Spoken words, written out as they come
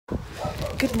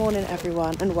Good morning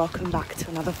everyone and welcome back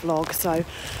to another vlog. So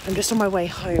I'm just on my way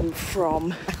home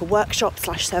from like a workshop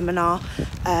slash seminar.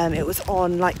 It was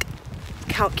on like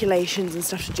calculations and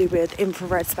stuff to do with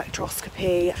infrared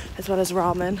spectroscopy as well as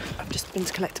ramen. I've just been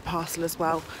to collect a parcel as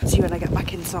well. See you when I get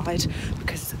back inside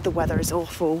because the weather is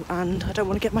awful and I don't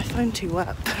want to get my phone too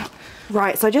wet.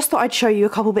 Right, so I just thought I'd show you a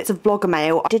couple bits of blogger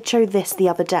mail. I did show this the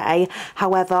other day,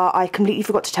 however, I completely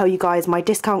forgot to tell you guys my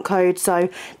discount code. So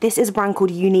this is a brand called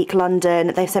Unique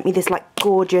London. They sent me this like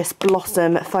gorgeous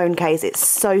Blossom phone case. It's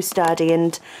so sturdy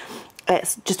and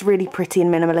it's just really pretty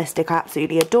and minimalistic. I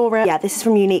absolutely adore it. Yeah, this is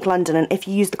from Unique London, and if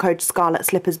you use the code Scarlet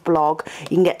Slippers blog,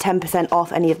 you can get 10%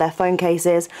 off any of their phone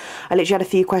cases. I literally had a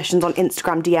few questions on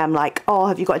Instagram DM like, oh,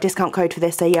 have you got a discount code for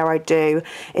this? So yeah, I do.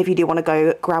 If you do want to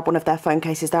go grab one of their phone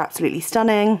cases, they're absolutely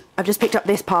stunning. I've just picked up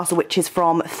this parcel, which is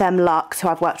from Femlux, who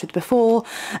I've worked with before.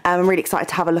 I'm really excited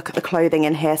to have a look at the clothing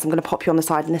in here, so I'm going to pop you on the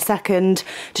side in a second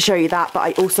to show you that. But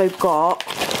I also got...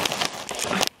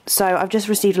 So I've just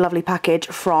received a lovely package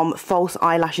from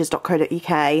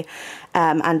falseeyelashes.co.uk,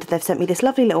 and they've sent me this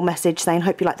lovely little message saying,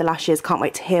 hope you like the lashes, can't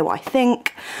wait to hear what I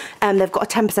think. They've got a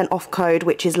 10% off code,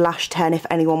 which is lash10 if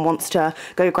anyone wants to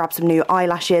go grab some new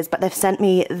eyelashes. But they've sent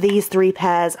me these 3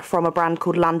 pairs from a brand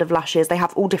called Land of Lashes. They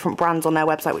have all different brands on their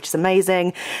website, which is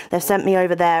amazing. They've sent me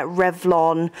over there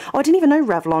Revlon. Oh, I didn't even know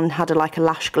Revlon had like a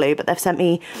lash glue, but they've sent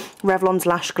me Revlon's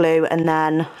lash glue, and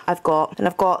then I've got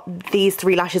these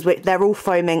 3 lashes, which they're all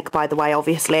faux mink, by the way,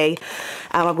 obviously.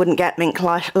 I wouldn't get mink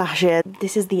lashes.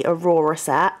 This is the Aurora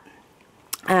set.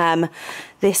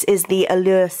 This is the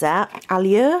Allure set.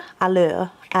 Allure.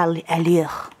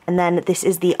 And then this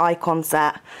is the Icon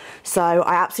set. So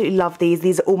I absolutely love these.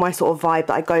 These are all my sort of vibe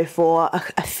that I go for.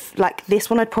 Like this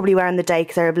one I'd probably wear in the day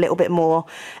because they're a little bit more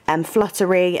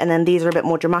fluttery, and then these are a bit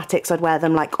more dramatic, so I'd wear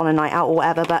them like on a night out or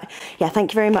whatever. But yeah,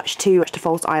 thank you very much to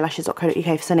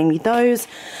falseeyelashes.co.uk for sending me those.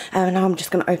 And now I'm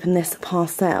just going to open this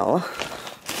parcel.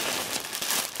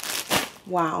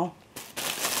 Wow.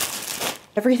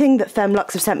 Everything that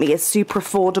Femlux have sent me is super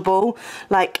affordable.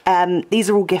 Like, these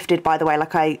are all gifted, by the way.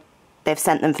 Like, they've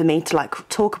sent them for me to, like,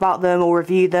 talk about them or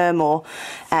review them or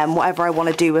whatever I want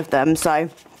to do with them. So,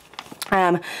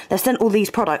 they've sent all these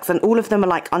products, and all of them are,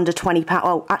 like, under £20.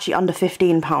 Well, actually, under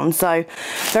 £15. So,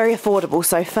 very affordable.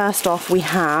 So, first off, we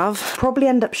have... Probably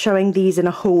end up showing these in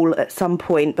a haul at some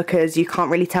point because you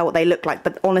can't really tell what they look like.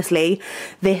 But honestly,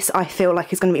 this, I feel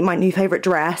like, is going to be my new favourite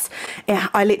dress. Yeah,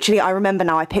 I remember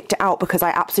now, I picked it out because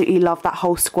I absolutely love that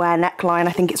whole square neckline.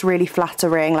 I think it's really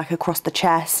flattering, like, across the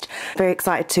chest. Very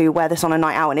excited to wear this on a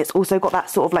night out. And it's also got that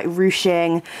sort of, like,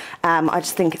 ruching. I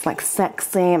just think it's, like,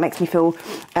 sexy. It makes me feel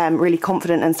really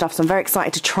confident and stuff, so I'm very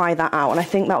excited to try that out. And I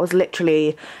think that was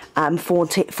literally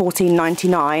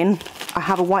 $14.99. I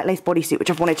have a white lace bodysuit which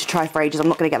I've wanted to try for ages. I'm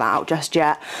not going to get that out just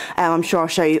yet. I'm sure I'll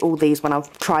show you all these when I'll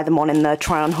try them on in the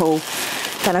try on haul.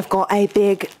 Then I've got a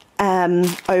big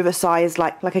oversized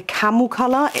like a camel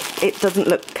colour. It doesn't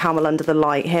look camel under the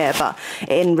light here, but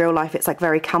in real life it's like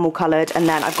very camel coloured. And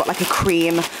then I've got like a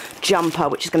cream jumper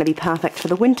which is going to be perfect for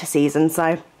the winter season.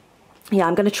 So yeah,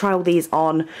 I'm going to try all these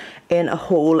on in a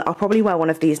haul. I'll probably wear one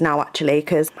of these now, actually,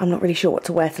 because I'm not really sure what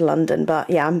to wear to London. But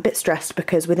yeah, I'm a bit stressed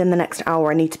because within the next hour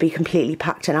I need to be completely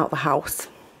packed and out the house.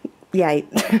 Yay.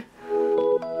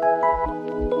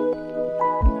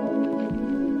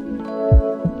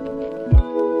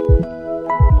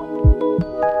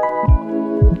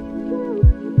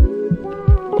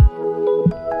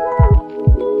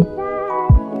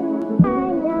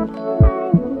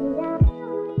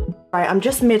 Right, I'm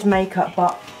just mid-makeup,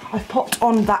 but I've popped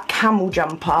on that camel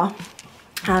jumper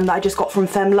that I just got from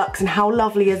Femlux, and how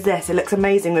lovely is this? It looks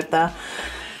amazing with the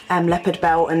leopard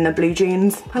belt and the blue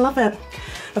jeans. I love it.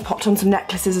 I've popped on some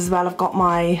necklaces as well. I've got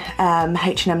my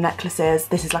H&M necklaces.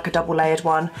 This is like a double layered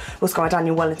one. I've also got my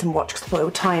Daniel Wellington watch because I thought it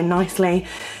would tie in nicely.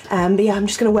 But yeah, I'm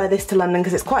just going to wear this to London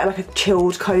because it's quite like a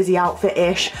chilled, cosy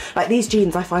outfit-ish. Like these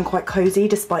jeans I find quite cosy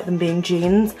despite them being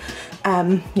jeans.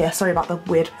 Yeah, sorry about the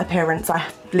weird appearance. I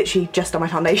literally just done my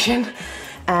foundation.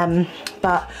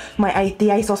 But the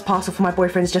ASOS parcel for my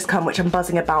boyfriend's just come, which I'm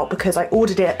buzzing about because I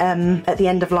ordered it at the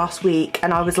end of last week,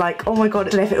 and I was like, oh my god,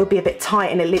 I don't know if it would be a bit tight,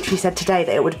 and it literally said today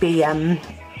that it would be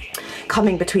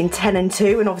coming between 10 and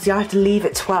 2, and obviously I have to leave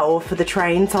at 12 for the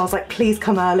train, so I was like, please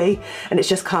come early, and it's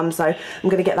just come. So I'm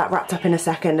going to get that wrapped up in a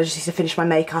second. I just need to finish my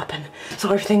makeup and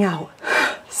sort everything out.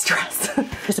 Stress.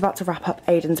 Just about to wrap up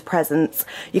Aiden's presents.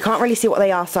 You can't really see what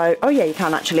they are, so oh yeah, you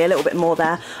can actually, a little bit more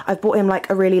there. I've bought him like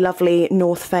a really lovely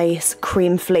North Face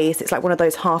cream fleece. It's like one of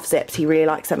those half zips. He really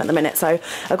likes them at the minute, so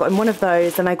I got him one of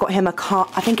those. And I got him I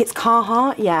think it's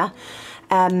Carhartt, yeah,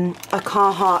 a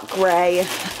Carhartt grey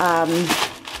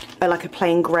like a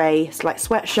plain grey like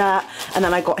sweatshirt, and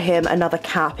then I got him another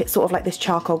cap. It's sort of like this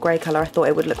charcoal grey colour. I thought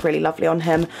it would look really lovely on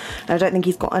him, and I don't think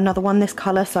he's got another one this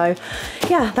colour, so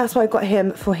yeah, that's why I got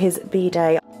him for his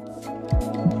B-day.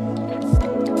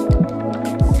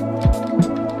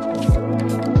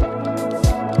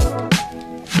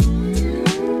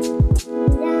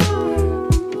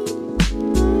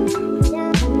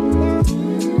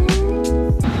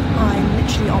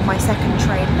 My second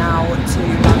train now to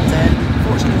London.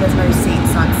 Fortunately there's no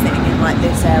seats, so I'm sitting in like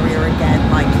this area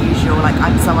again like usual. Like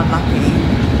I'm so unlucky,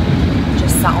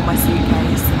 just sat on my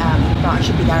suitcase, but I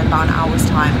should be there in about an hour's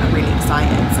time and I'm really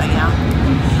excited, so yeah.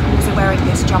 I'm also wearing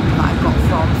this jumper that I got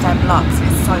from Fave Lux.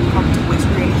 It's so comfortable, it's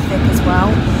really thick as well,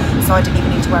 so I didn't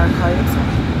even need to wear a coat.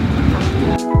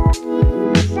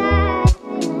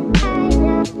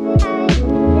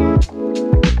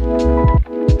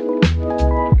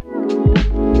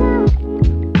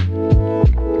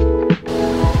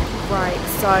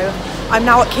 So I'm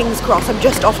now at King's Cross. I'm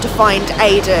just off to find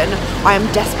Aiden. I am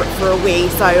desperate for a wee,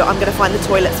 so I'm going to find the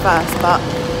toilets first, but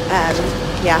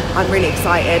yeah, I'm really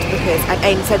excited because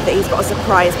Aiden said that he's got a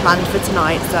surprise planned for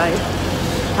tonight, so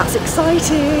that's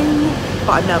exciting,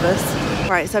 but I'm nervous.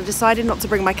 Right, so I've decided not to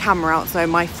bring my camera out, so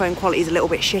my phone quality is a little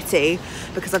bit shitty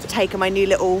because I've taken my new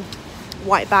little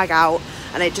white bag out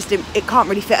and it can't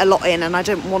really fit a lot in, and I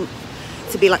don't want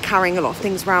to be like carrying a lot of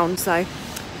things around, so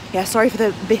yeah, sorry for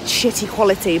the bit shitty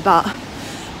quality, but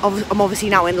I'm obviously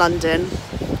now in London.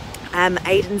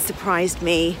 Aiden surprised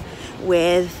me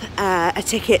with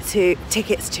tickets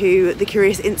to The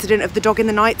Curious Incident of the Dog in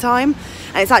the Nighttime,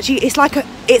 and it's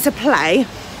a play,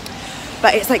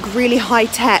 but it's like really high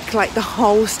tech. Like the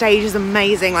whole stage is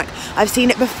amazing. Like I've seen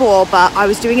it before, but I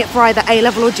was doing it for either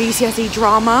A-level or GCSE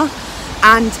drama,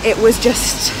 and it was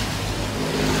just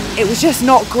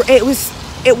not great.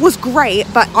 It was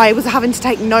great, but I was having to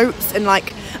take notes and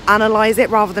like analyse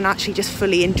it rather than actually just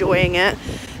fully enjoying it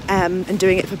and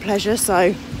doing it for pleasure.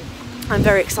 So I'm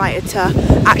very excited to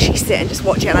actually sit and just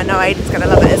watch it, and I know Aiden's going to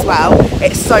love it as well.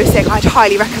 It's so sick. I'd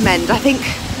highly recommend. I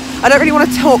don't really want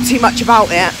to talk too much about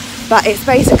it, but it's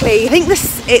basically, I think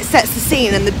it sets the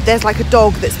scene, and there's like a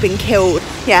dog that's been killed.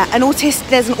 Yeah,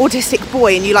 there's an autistic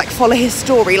boy, and you like follow his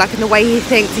story, like in the way he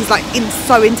thinks. He's like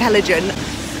so intelligent.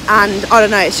 And I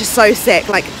don't know, it's just so sick,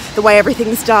 like the way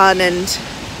everything's done, and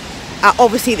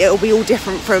obviously it'll be all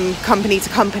different from company to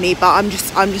company, but I'm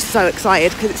just so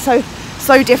excited because it's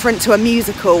so different to a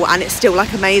musical, and it's still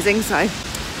like amazing. So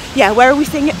yeah, where are we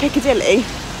seeing it? Piccadilly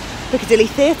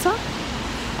Theatre.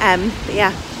 But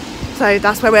yeah, so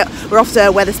that's where we're off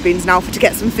to Wetherspoons now to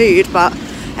get some food, but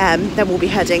then we'll be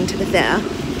heading to the theatre.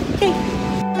 Okay.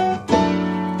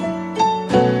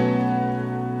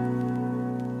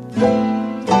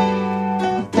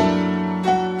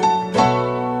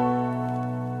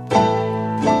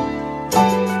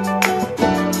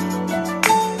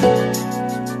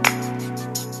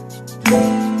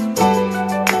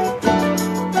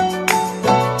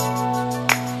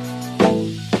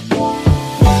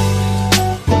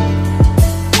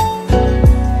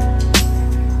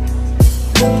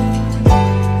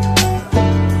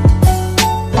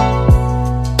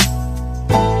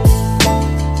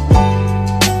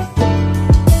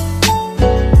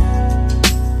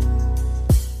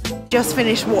 Just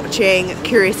finished watching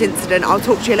Curious Incident. I'll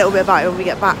talk to you a little bit about it when we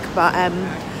get back, but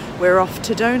we're off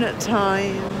to donut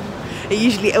time. It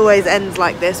usually always ends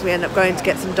like this. We end up going to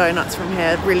get some donuts from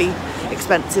here. Really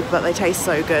expensive, but they taste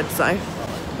so good. So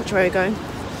which way are we going?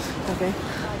 Okay.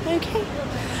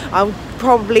 I'll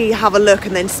probably have a look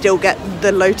and then still get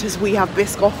the Lotus We Have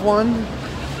Biscoff one.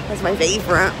 That's my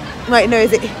favourite. Wait, no,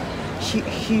 is it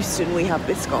Houston We Have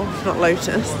Biscoff, not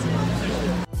Lotus?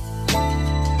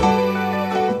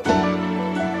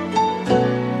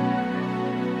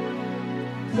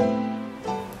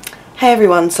 Hey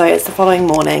everyone, so it's the following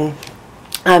morning.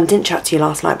 Didn't chat to you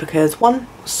last night because one,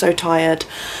 was so tired,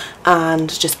 and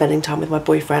just spending time with my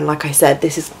boyfriend. Like I said,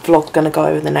 this vlog's gonna go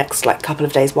over the next like couple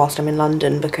of days whilst I'm in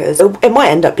London, because it might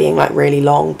end up being like really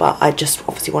long, but I just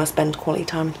obviously want to spend quality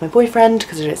time with my boyfriend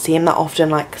because I don't see him that often.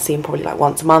 Like see him probably like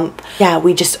once a month. Yeah,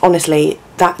 we just honestly,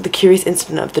 the Curious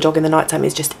Incident of the Dog in the Nighttime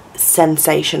is just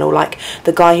sensational. Like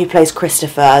the guy who plays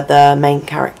Christopher, the main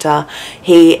character,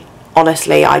 he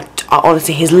honestly,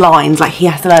 honestly his lines, like he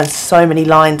has to learn so many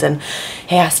lines, and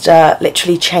he has to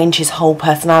literally change his whole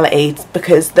personality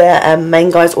because the main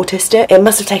guy's autistic. It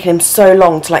must have taken him so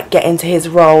long to like get into his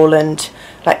role and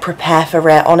like prepare for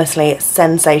it. Honestly, it's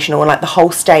sensational, and like the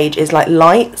whole stage is like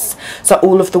lights, so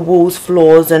all of the walls,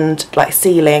 floors and like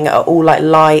ceiling are all like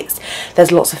lights.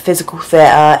 There's lots of physical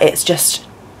theatre.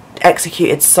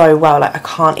 executed so well, like I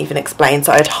can't even explain.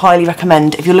 So I'd highly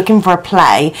recommend, if you're looking for a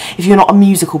play, if you're not a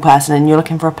musical person and you're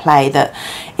looking for a play that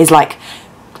is like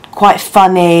quite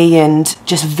funny and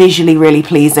just visually really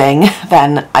pleasing,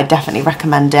 then I definitely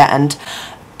recommend it. And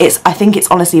I think it's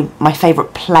honestly my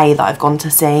favourite play that I've gone to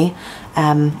see.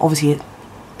 Obviously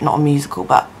not a musical,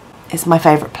 but it's my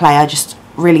favourite play. I just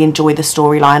really enjoy the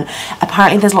storyline.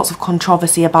 Apparently there's lots of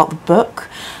controversy about the book.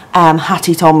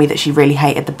 Hattie told me that she really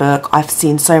hated the book. I've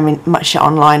seen so much shit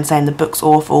online saying the book's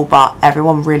awful, but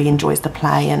everyone really enjoys the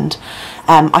play, and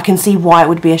I can see why it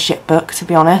would be a shit book, to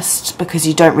be honest, because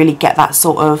you don't really get that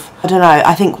sort of, I don't know,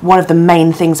 I think one of the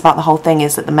main things about the whole thing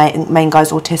is that the main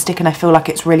guy's autistic, and I feel like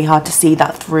it's really hard to see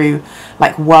that through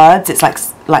like words. It's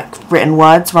like written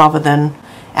words rather than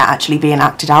it actually being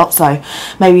acted out. So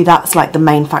maybe that's like the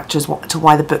main factors to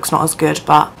why the book's not as good,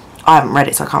 but I haven't read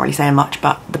it so I can't really say much,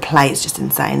 but the play is just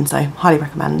insane, so highly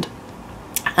recommend.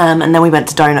 And then we went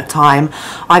to donut time.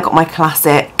 I got my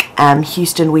classic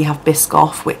Houston We Have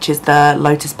Biscoff, which is the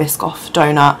Lotus Biscoff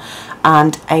donut,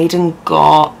 and Aiden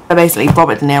got basically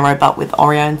Robert De Niro but with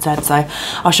Oreo instead. So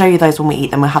I'll show you those when we eat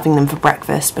them. We're having them for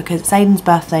breakfast because it's Aiden's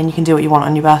birthday and you can do what you want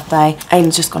on your birthday.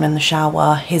 Aiden's just gone in the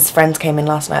shower. His friends came in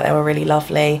last night. They were really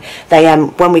lovely. They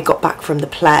when we got back from the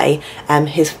play,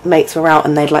 his mates were out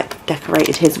and they'd like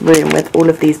decorated his room with all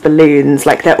of these balloons.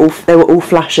 Like they were all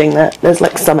flashing. There's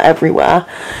like some everywhere.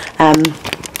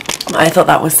 I thought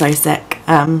that was so sick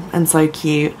and so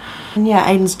cute. And yeah,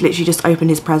 Aiden's literally just opened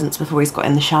his presents before he's got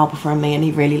in the shower from me, and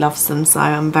he really loves them, so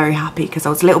I'm very happy, because I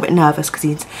was a little bit nervous because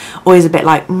he's always a bit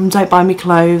like, don't buy me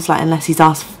clothes, like unless he's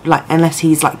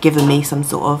given me some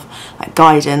sort of like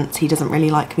guidance. He doesn't really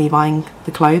like me buying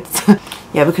the clothes.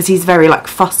 Yeah, because he's very like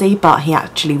fussy, but he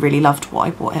actually really loved what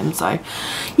I bought him, so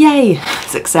yay,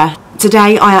 success.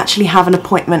 Today I actually have an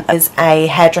appointment as a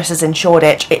hairdresser's in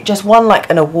Shoreditch. It just won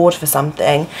like an award for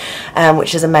something,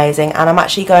 which is amazing, and I'm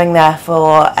actually going there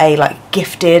for a like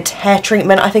gifted hair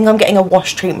treatment. I think I'm getting a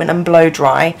wash treatment and blow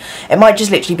dry. It might just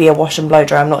literally be a wash and blow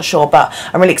dry, I'm not sure, but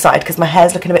I'm really excited because my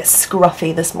hair's looking a bit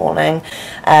scruffy this morning,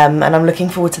 and I'm looking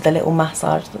forward to the little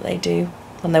massage that they do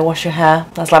when they wash your hair.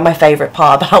 That's like my favourite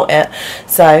part about it.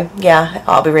 So yeah,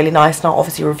 that'll be really nice, and I'll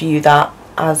obviously review that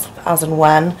as and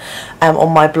when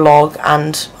on my blog,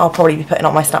 and I'll probably be putting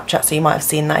on my Snapchat, so you might have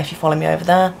seen that if you follow me over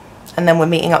there. And then we're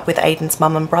meeting up with Aiden's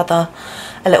mum and brother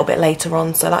a little bit later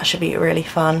on, so that should be really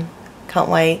fun. Can't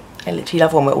wait. I literally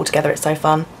love when we're all together, it's so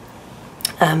fun.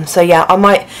 So yeah,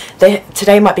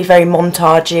 today might be very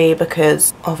montagey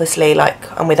because obviously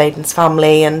like I'm with Aiden's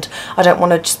family and I don't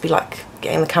want to just be like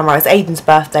getting the camera. It's Aiden's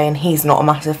birthday and he's not a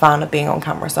massive fan of being on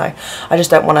camera, so I just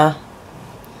don't want to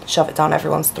shove it down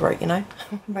everyone's throat, you know.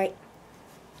 Right,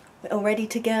 we're all ready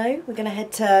to go. We're going to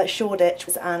head to Shoreditch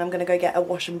and I'm going to go get a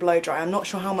wash and blow dry. I'm not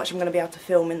sure how much I'm going to be able to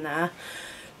film in there,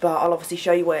 but I'll obviously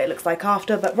show you what it looks like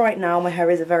after. But right now my hair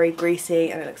is very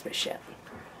greasy and it looks a bit shit.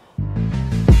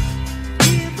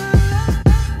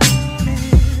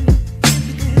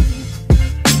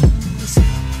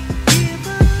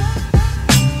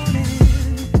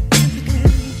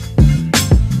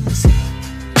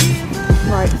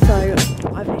 Right, so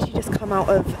I've literally just come out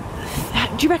of,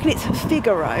 do you reckon it's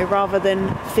Figaro rather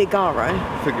than Figaro?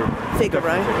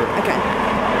 Figaro. Okay.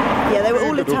 Yeah, they were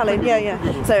all Italian,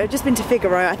 yeah. So I've just been to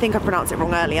Figaro, I think I pronounced it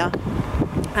wrong earlier.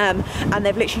 And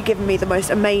they've literally given me the most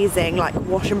amazing like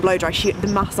wash and blow dry. The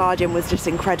massaging was just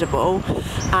incredible.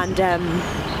 And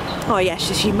oh yeah,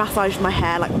 she massaged my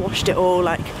hair, like washed it all,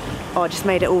 like, oh, just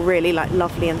made it all really like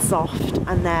lovely and soft,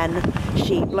 and then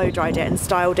she blow dried it and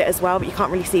styled it as well, but you can't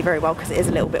really see very well because it is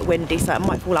a little bit windy, so it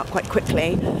might fall out quite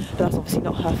quickly, but that's obviously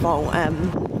not her fault.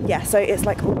 Yeah, so it's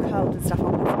like all curled and stuff.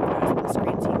 I'll put some photos on the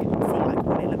screen so you can see like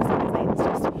what it looks like. It's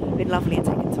just been lovely and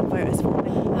taken some photos for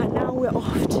me. And now we're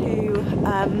off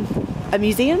to a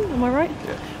museum, am I right?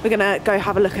 Yeah. We're gonna go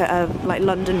have a look at a like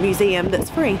London museum that's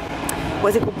free. What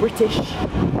is it called? British?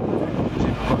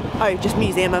 Oh, just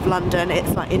Museum of London.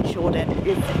 It's like in Shoreditch.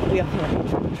 We are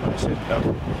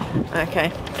okay,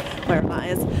 wherever that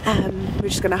is. We're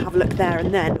just going to have a look there,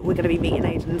 and then we're going to be meeting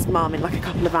Aiden's mum in like a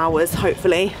couple of hours,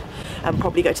 hopefully, and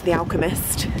probably go to the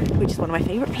Alchemist, which is one of my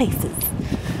favourite places.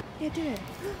 Yeah, do it.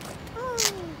 Oh,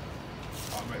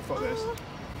 mate, fuck this.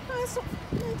 No, it's not.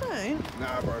 No, don't.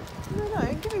 Nah, bro.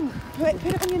 No, give him. Put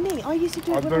it on your knee. I used to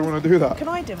do it. I don't want to do that. Can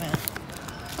I do it?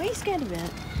 Why are you scared of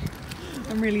it?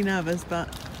 I'm really nervous,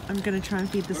 but I'm going to try and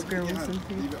feed the squirrels and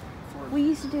food. We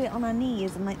used to do it on our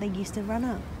knees and like they used to run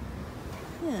up.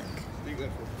 Look.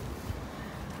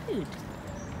 Food.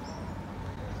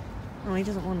 Oh, he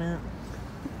doesn't want it.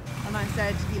 And I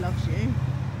said he loves you.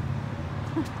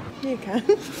 You can.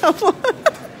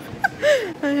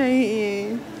 I hate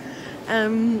you.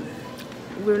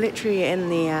 We're literally in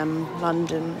the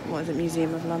London, what is it,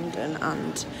 Museum of London,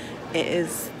 and it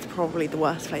is probably the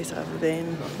worst place I've ever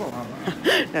been.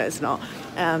 No, it's not.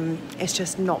 It's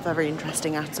just not very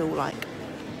interesting at all, like,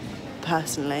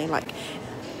 personally. Like,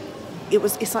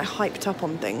 it's like hyped up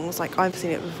on things. Like, I've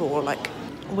seen it before. Like,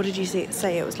 what did you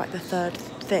say? It was like the third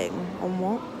thing on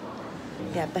what?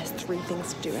 Yeah, best free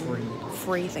things to do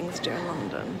in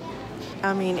London.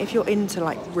 I mean, if you're into,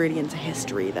 like, really into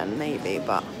history, then maybe,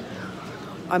 but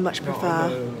I much prefer.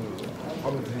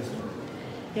 I'm into history.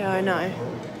 Yeah, I know.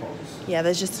 Yeah,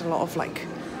 there's just a lot of, like,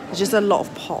 there's just a lot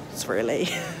of pots, really.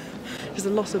 There's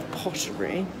a lot of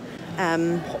pottery.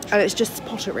 And it's just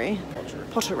pottery.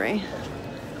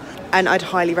 And I'd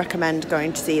highly recommend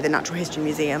going to see the Natural History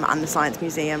Museum and the Science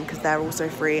Museum, because they're also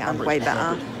free and way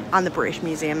better. And the British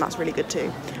Museum, that's really good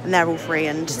too. And they're all free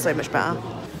and so much better.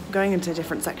 Going into a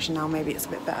different section now, maybe it's a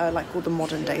bit better, like all the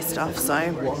modern day stuff, so...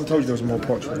 Well, I told you there was more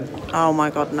pottery. Oh my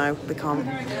god, no, we can't.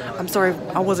 I'm sorry,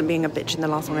 I wasn't being a bitch in the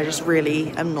last one, I just really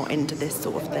am not into this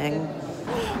sort of thing.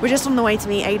 We're just on the way to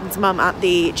meet Aiden's mum at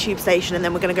the tube station, and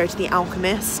then we're going to go to the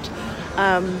Alchemist.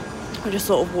 I just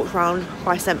sort of walked around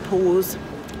by St Paul's,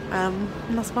 and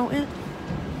that's about it.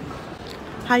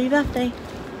 Happy birthday.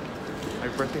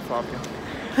 Happy birthday,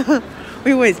 Fabio.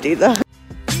 We always do that.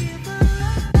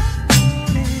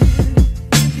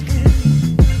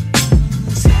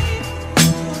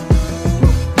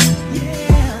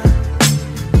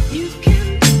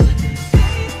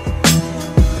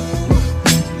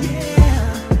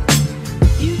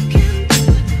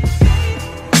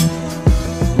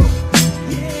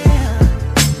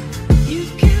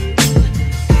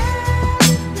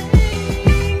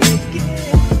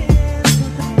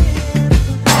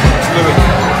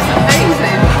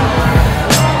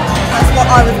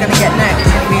 I was going to get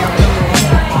next.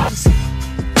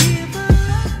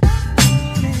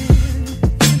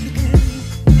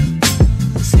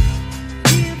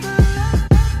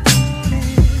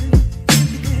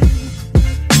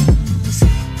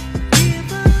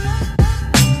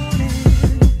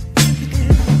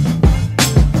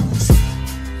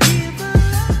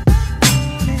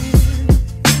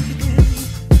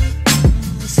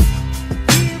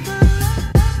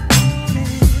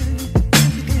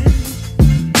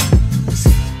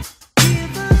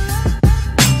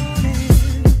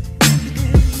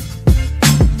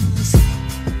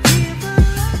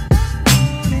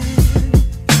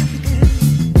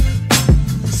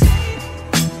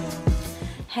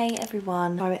 Hey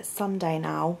everyone, so it's Sunday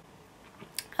now.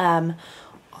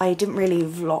 I didn't really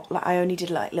vlog, like I only did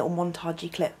like little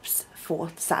montagey clips for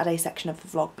the Saturday section of the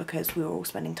vlog because we were all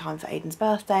spending time for Aiden's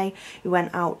birthday. We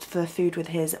went out for food with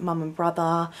his mum and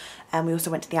brother, and we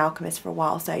also went to the Alchemist for a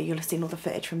while, so you'll have seen all the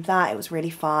footage from that. It was really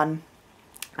fun.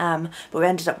 But we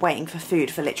ended up waiting for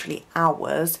food for literally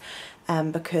hours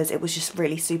because it was just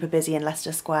really super busy in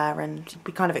Leicester Square, and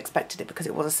we kind of expected it because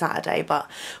it was a Saturday, but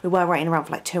we were waiting around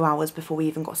for like 2 hours before we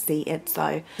even got seated,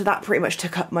 so that pretty much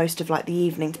took up most of like the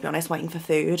evening, to be honest, waiting for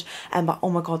food. But oh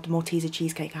my god, the Malteser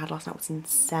cheesecake I had last night was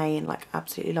insane, like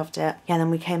absolutely loved it. Yeah, and then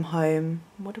we came home.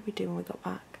 What did we do when we got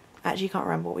back? I actually can't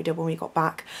remember what we did when we got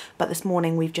back, but this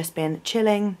morning we've just been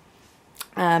chilling.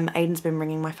 Aiden's been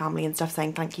ringing my family and stuff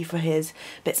saying thank you for his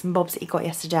bits and bobs that he got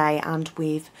yesterday, and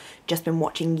we've just been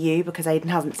watching You because Aiden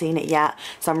hasn't seen it yet,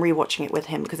 so I'm rewatching it with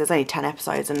him because there's only 10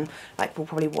 episodes, and like we'll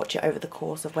probably watch it over the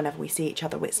course of whenever we see each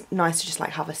other. It's nice to just like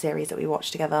have a series that we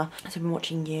watch together. So I've been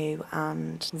watching You,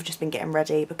 and we've just been getting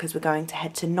ready because we're going to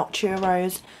head to Not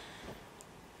Churros,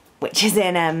 which is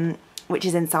in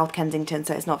South Kensington,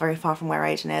 so it's not very far from where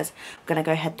Aiden is. We're gonna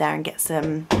go head there and get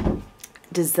some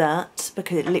dessert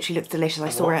because it literally looks delicious. I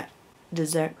saw it.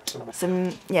 Dessert.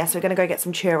 Yeah, so we're gonna go get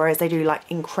some churros. They do like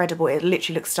incredible, it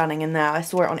literally looks stunning in there. I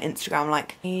saw it on Instagram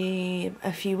like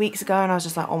a few weeks ago, and I was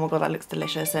just like, oh my god, that looks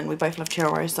delicious, and we both love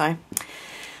churros, so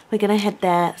we're gonna head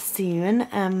there soon.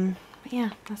 But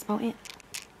yeah, that's about it.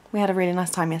 We had a really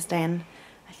nice time yesterday, and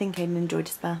I think Aiden enjoyed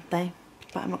his birthday,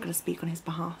 but I'm not gonna speak on his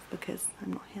behalf because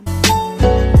I'm not him.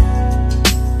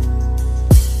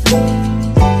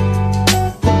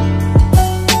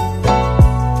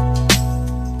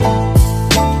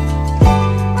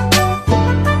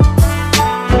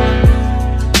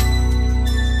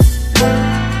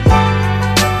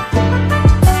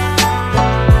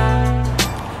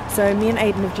 So me and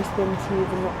Aiden have just been to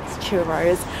the Not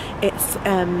Churros. It's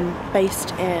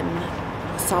based in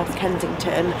South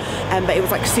Kensington, but it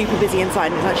was like super busy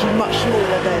inside, and it's actually much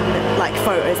smaller than like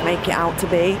photos make it out to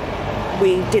be.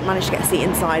 We didn't manage to get a seat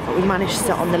inside, but we managed to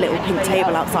sit on the little pink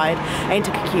table outside. Aiden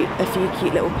took a few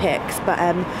cute little pics, but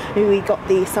we got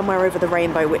the Somewhere Over the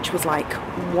Rainbow, which was like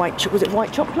white, was it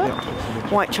white chocolate?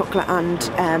 white chocolate and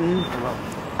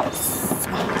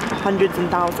hundreds and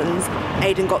thousands.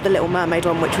 Aiden got the Little Mermaid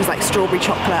one, which was like strawberry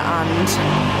chocolate and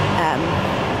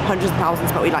hundreds of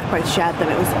thousands, but we like both shared them.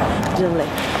 It was lovely.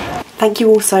 Thank you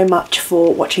all so much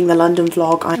for watching the London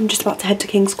vlog. I'm just about to head to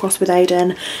King's Cross with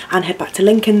Aiden and head back to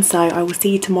Lincoln, so I will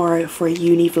see you tomorrow for a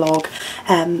uni vlog.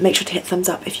 Make sure to hit thumbs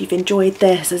up if you've enjoyed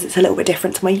this, as it's a little bit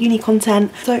different to my uni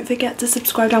content. Don't forget to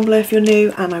subscribe down below if you're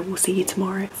new, and I will see you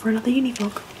tomorrow for another uni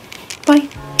vlog.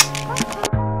 Bye!